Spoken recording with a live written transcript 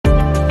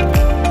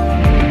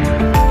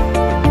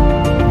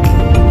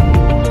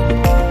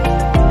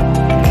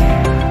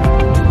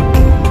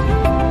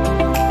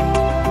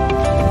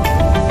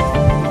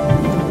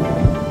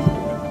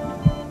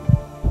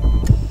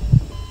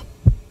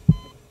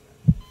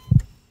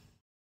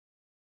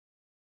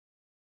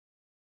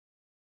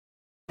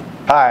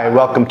Hi,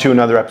 welcome to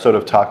another episode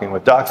of Talking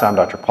with Docs. I'm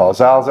Dr. Paul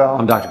Zalzal.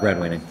 I'm Dr. Brad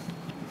Waning.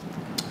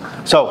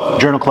 So,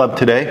 Journal Club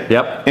today.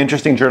 Yep.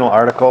 Interesting journal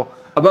article.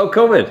 About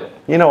COVID.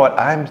 You know what,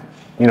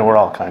 we're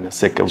all kind of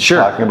sick of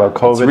talking about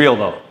COVID. It's real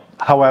though.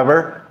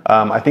 However,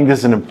 I think this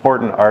is an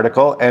important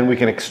article and we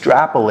can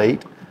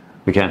extrapolate.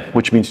 We can.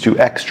 Which means to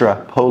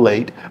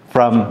extrapolate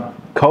from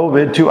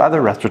COVID to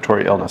other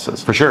respiratory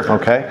illnesses. For sure.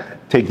 Okay?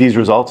 Take these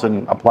results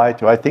and apply it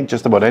to, I think,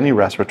 just about any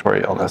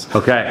respiratory illness.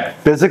 Okay.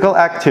 Physical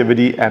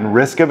activity and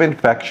risk of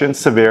infection,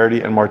 severity,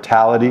 and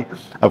mortality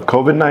of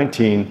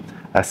COVID-19,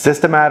 a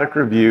systematic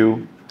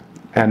review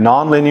and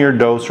nonlinear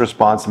dose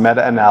response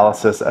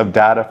meta-analysis of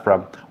data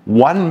from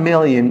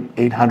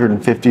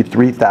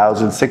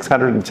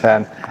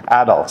 1,853,610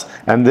 adults.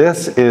 And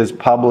this is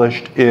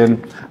published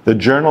in the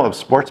Journal of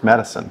Sports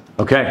Medicine.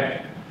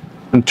 Okay.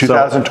 In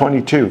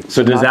 2022.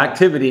 So does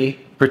activity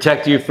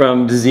protect you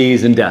from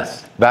disease and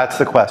death? That's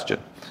the question.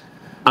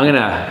 I'm going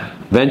to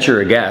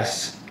venture a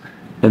guess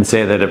and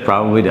say that it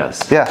probably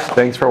does. Yes,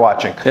 thanks for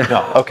watching.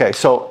 No, okay,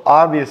 so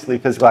obviously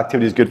physical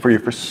activity is good for you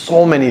for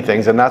so many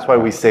things, and that's why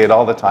we say it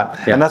all the time.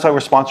 Yeah. And that's why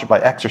we're sponsored by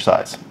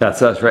Exercise.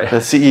 That's us, right? The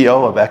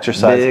CEO of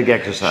Exercise. Big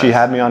Exercise. She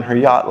had me on her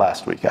yacht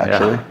last week,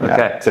 actually. Yeah.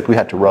 Okay. Except we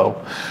had to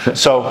row.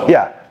 So,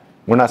 yeah,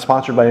 we're not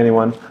sponsored by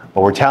anyone,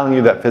 but we're telling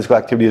you that physical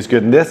activity is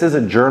good. And this is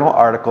a journal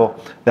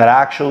article that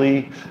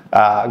actually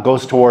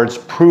goes towards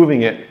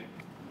proving it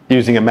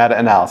using a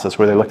meta-analysis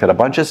where they looked at a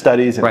bunch of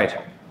studies and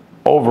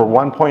over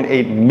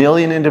 1.8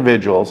 million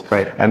individuals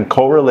and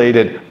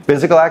correlated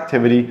physical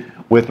activity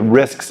with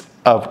risks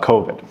of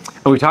COVID.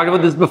 And we talked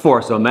about this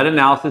before. So a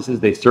meta-analysis is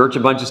they search a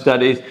bunch of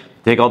studies,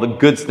 take all the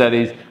good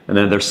studies, and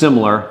then they're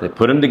similar, they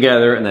put them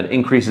together, and that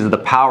increases the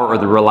power or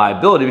the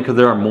reliability because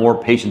there are more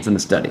patients in the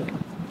study.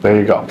 There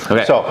you go.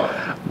 Okay. So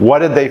what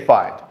did they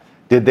find?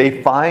 Did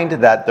they find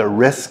that the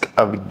risk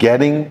of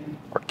getting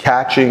or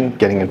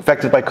getting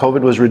infected by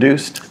COVID was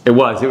reduced? It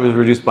was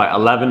reduced by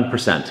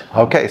 11%.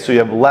 Okay, so you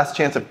have less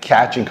chance of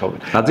catching COVID.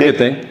 That's a good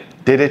thing.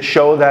 Did it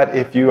show that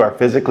if you are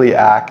physically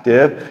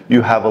active,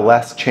 you have a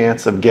less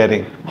chance of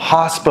getting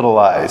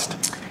hospitalized?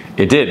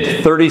 It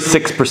did.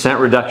 36%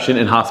 reduction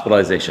in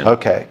hospitalization.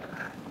 Okay.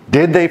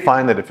 Did they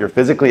find that if you're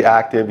physically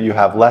active, you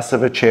have less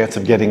of a chance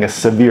of getting a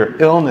severe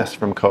illness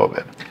from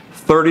COVID?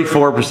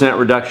 34%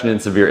 reduction in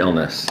severe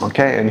illness.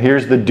 Okay, and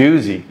here's the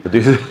doozy.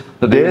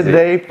 Did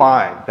they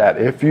find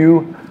that if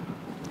you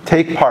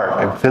take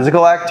part in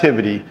physical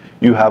activity,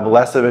 you have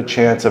less of a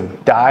chance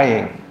of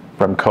dying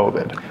from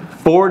COVID?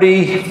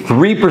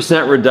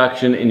 43%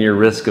 reduction in your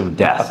risk of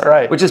death,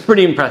 which is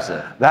pretty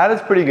impressive. That is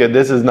pretty good.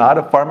 This is not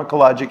a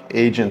pharmacologic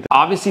agent.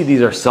 Obviously,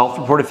 these are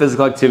self-reported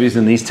physical activities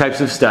in these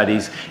types of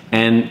studies,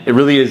 and it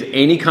really is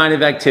any kind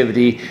of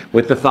activity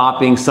with the thought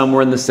being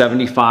somewhere in the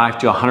 75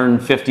 to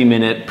 150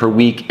 minute per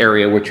week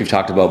area, which we've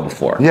talked about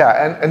before.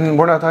 Yeah, and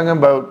we're not talking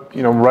about,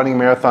 running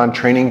marathon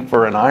training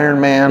for an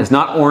Ironman. It's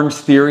not Orange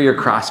Theory or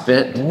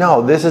CrossFit.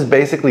 No, this is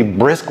basically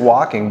brisk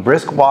walking.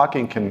 Brisk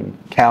walking can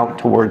count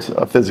towards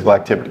a physical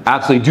activity.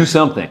 Absolutely, do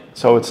something.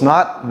 So it's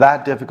not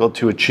that difficult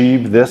to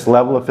achieve this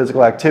level of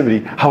physical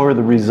activity. However,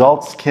 the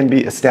results can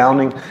be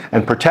astounding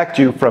and protect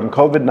you from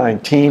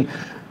COVID-19,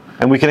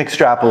 and we can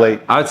extrapolate.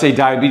 I would say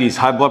diabetes,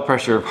 high blood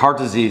pressure, heart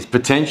disease,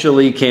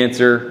 potentially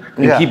cancer,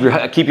 and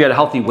keep you at a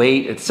healthy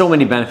weight. It's so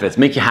many benefits,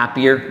 make you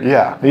happier.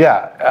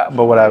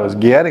 But what I was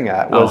getting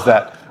at was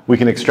that we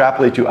can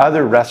extrapolate to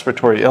other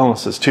respiratory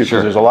illnesses too,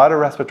 because there's a lot of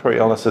respiratory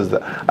illnesses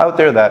out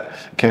there that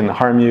can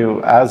harm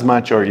you as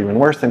much or even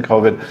worse than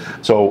COVID.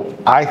 So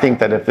I think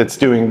that if it's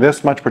doing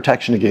this much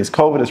protection against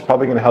COVID, it's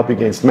probably going to help you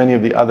against many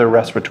of the other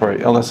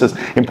respiratory illnesses.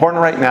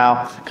 Important right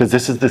now, because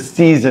this is the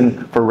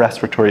season for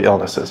respiratory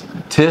illnesses.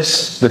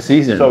 'Tis the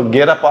season. So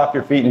get up off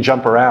your feet and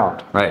jump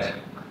around. Right.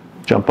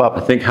 Jump up.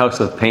 I think House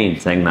of Pain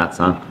sang that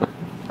song.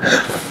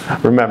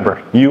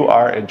 Remember, you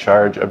are in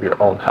charge of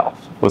your own health.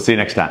 We'll see you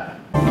next time.